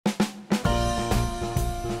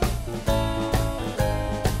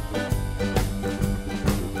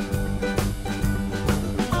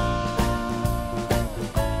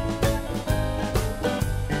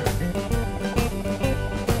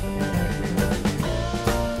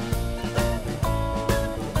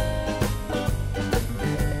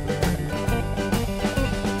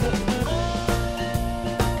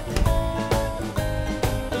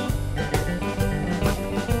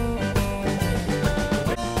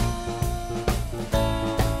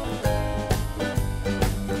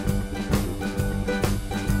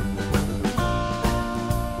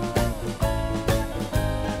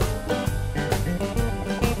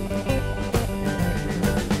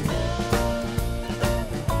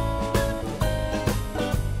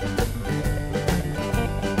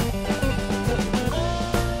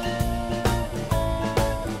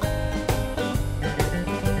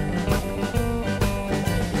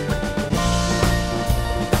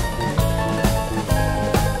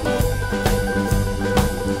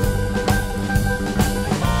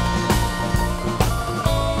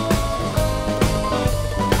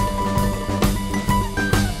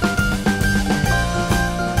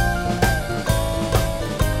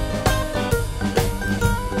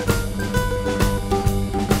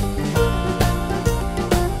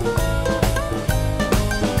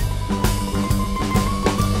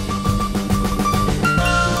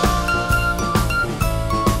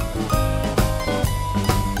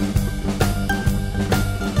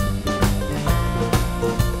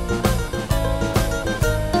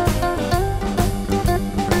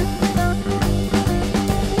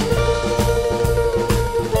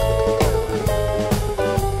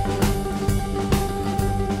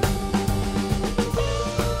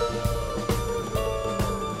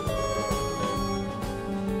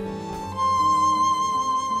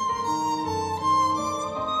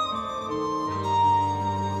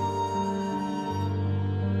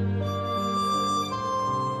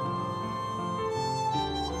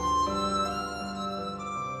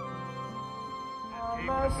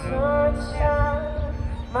sunshine,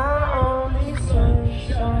 my only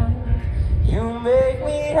sunshine. You make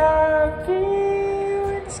me happy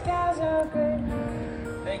when the skies are gray.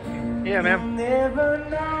 Thank you. Yeah, ma'am. You never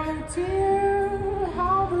know till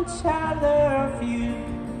how much I love you.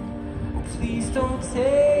 Please don't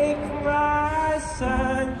take my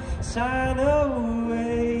sunshine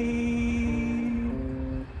away.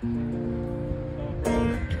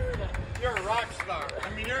 You're a rock star. I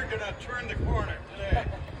mean, you're gonna turn the corner today.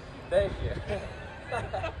 Thank you.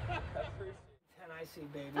 And I see,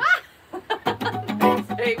 baby. Thanks,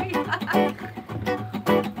 baby.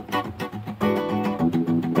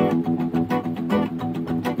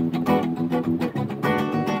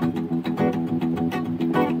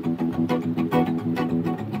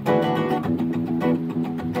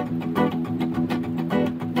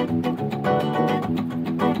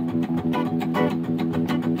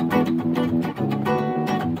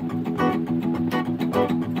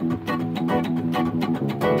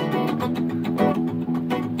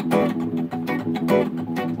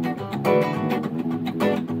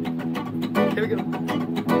 Here we go.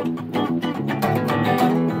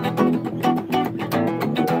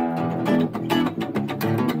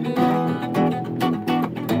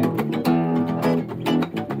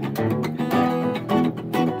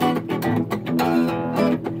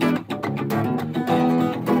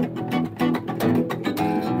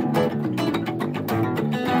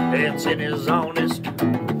 Dancing is honest,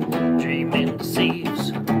 dreaming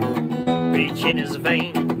deceives, reach in his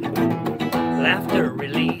vein, laughter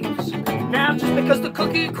relieves. Now just because the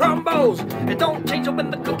cookie crumbles, it don't change up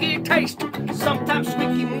when the cookie tastes. Sometimes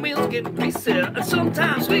squeaky wheels get reset, and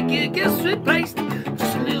sometimes squeaky gets replaced.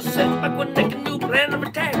 Just a little setback when make a new plan of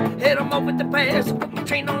attack. Head them off with the past, put my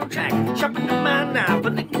train on track. Sharpening my knife,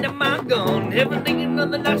 but licking at my gun. Everything in the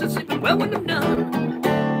nights and sleeping well when I'm done.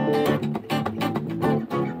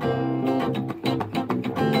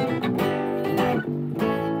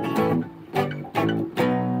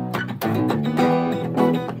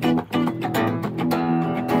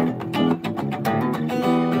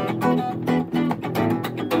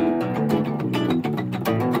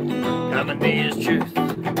 Comedy is truth,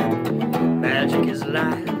 magic is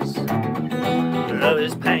lies, love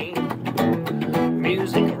is pain,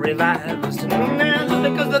 music revives. Now just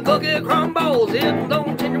because the cookie crumbles, it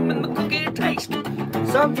don't change when the cookie tastes.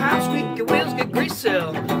 Sometimes squeaky wheels get greasy,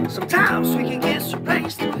 sometimes squeaky gets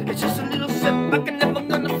replaced. It's just a little setback and never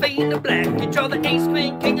gonna fade to black. You draw the ace,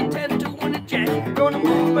 queen, king, and 10, 2, and a jack. Gonna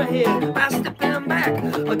move ahead by stepping back,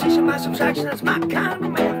 addition by subtraction, that's my kind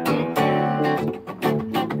of man.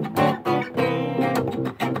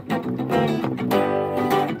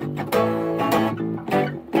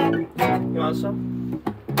 Some?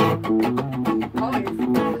 Always.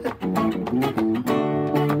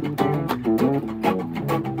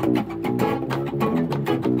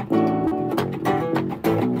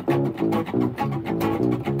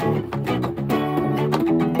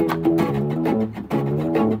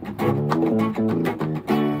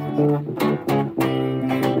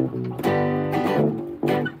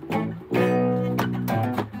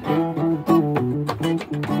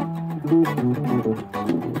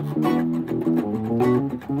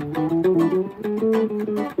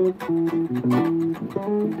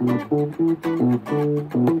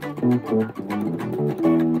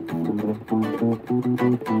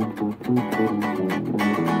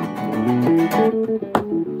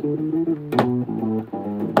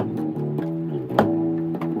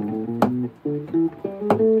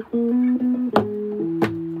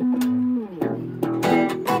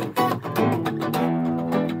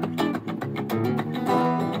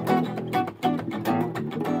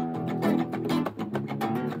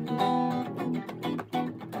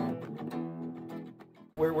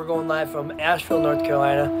 We're going live from Asheville, North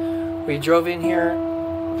Carolina. We drove in here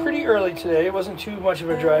pretty early today. It wasn't too much of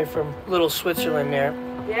a drive from little Switzerland there.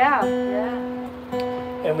 Yeah, yeah.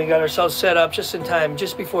 And we got ourselves set up just in time,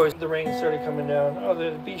 just before the rain started coming down. Oh,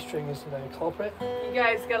 the B string is the culprit. You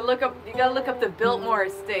guys gotta look up. You gotta look up the Biltmore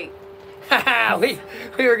Estate.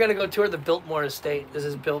 we were gonna go tour the Biltmore Estate. This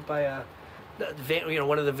is built by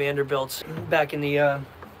one of the Vanderbilts back in the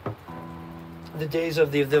days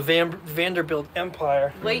of the Vanderbilt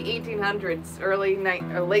Empire. Late 1800s,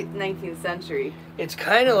 late 19th century. It's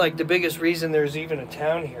kind of like the biggest reason there's even a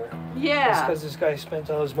town here. Yeah. It's because this guy spent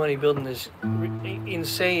all his money building this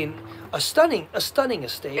insane, a stunning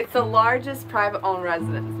estate. It's the largest private-owned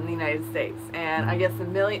residence in the United States, and I guess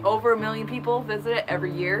over a million people visit it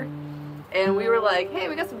every year. And we were like, hey,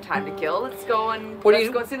 we got some time to kill. Let's go and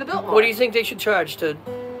see the Biltmore. What do you think they should charge to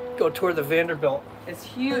go tour the Vanderbilt. It's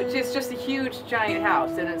huge. It's just a huge, giant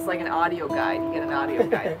house, and it's like an audio guide. You get an audio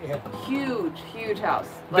guide. Yeah. Huge, huge house.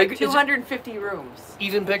 Like Big- 250 rooms.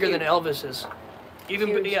 Even bigger than Huge. Elvis's. Even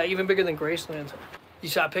Huge. yeah, even bigger than Graceland's. You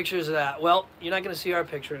saw pictures of that. Well, you're not going to see our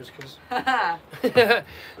pictures because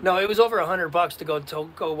no, it was over $100 to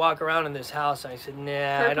go walk around in this house. I said, nah,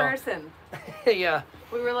 I Per don't. person. Yeah.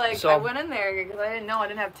 We were like, So- I went in there because I didn't know. I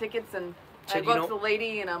didn't have tickets, and I Said, go you up to know- the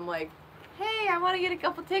lady, and I'm like, hey, I want to get a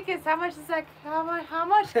couple tickets. How much is that? How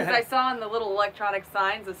much? Because I saw on the little electronic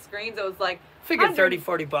signs, the screens, it was like, Figured 100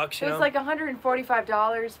 $30-40, you It know. was like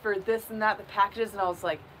 $145 for this and that, the packages, and I was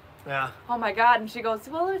like, yeah. oh my God. And she goes,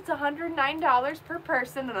 well, it's $109 per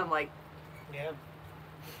person. And I'm like, Yeah.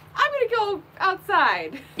 I'm going to go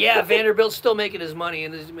outside. Yeah, Vanderbilt's still making his money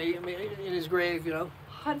in his grave, you know.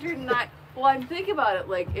 109. Well, I'm thinking about it,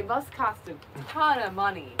 like, it must cost a ton of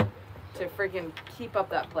money to freaking keep up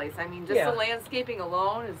that place. I mean, just Yeah. the landscaping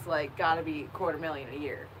alone is like got to be $250,000 a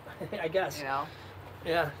year, I guess. you know?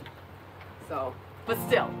 Yeah. So, but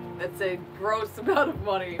still, it's a gross amount of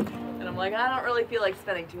money. And I'm like, I don't really feel like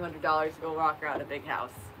spending $200 to go walk around a big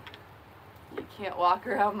house. You can't walk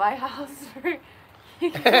around my house for...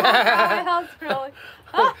 You can't walk around my house for like,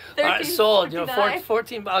 All right, sold. You know, $13.49.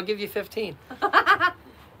 14. I'll give you 15.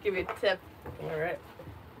 Give me a tip. All right.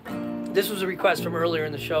 This was a request from earlier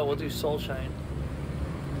in the show. We'll do Soul Shine.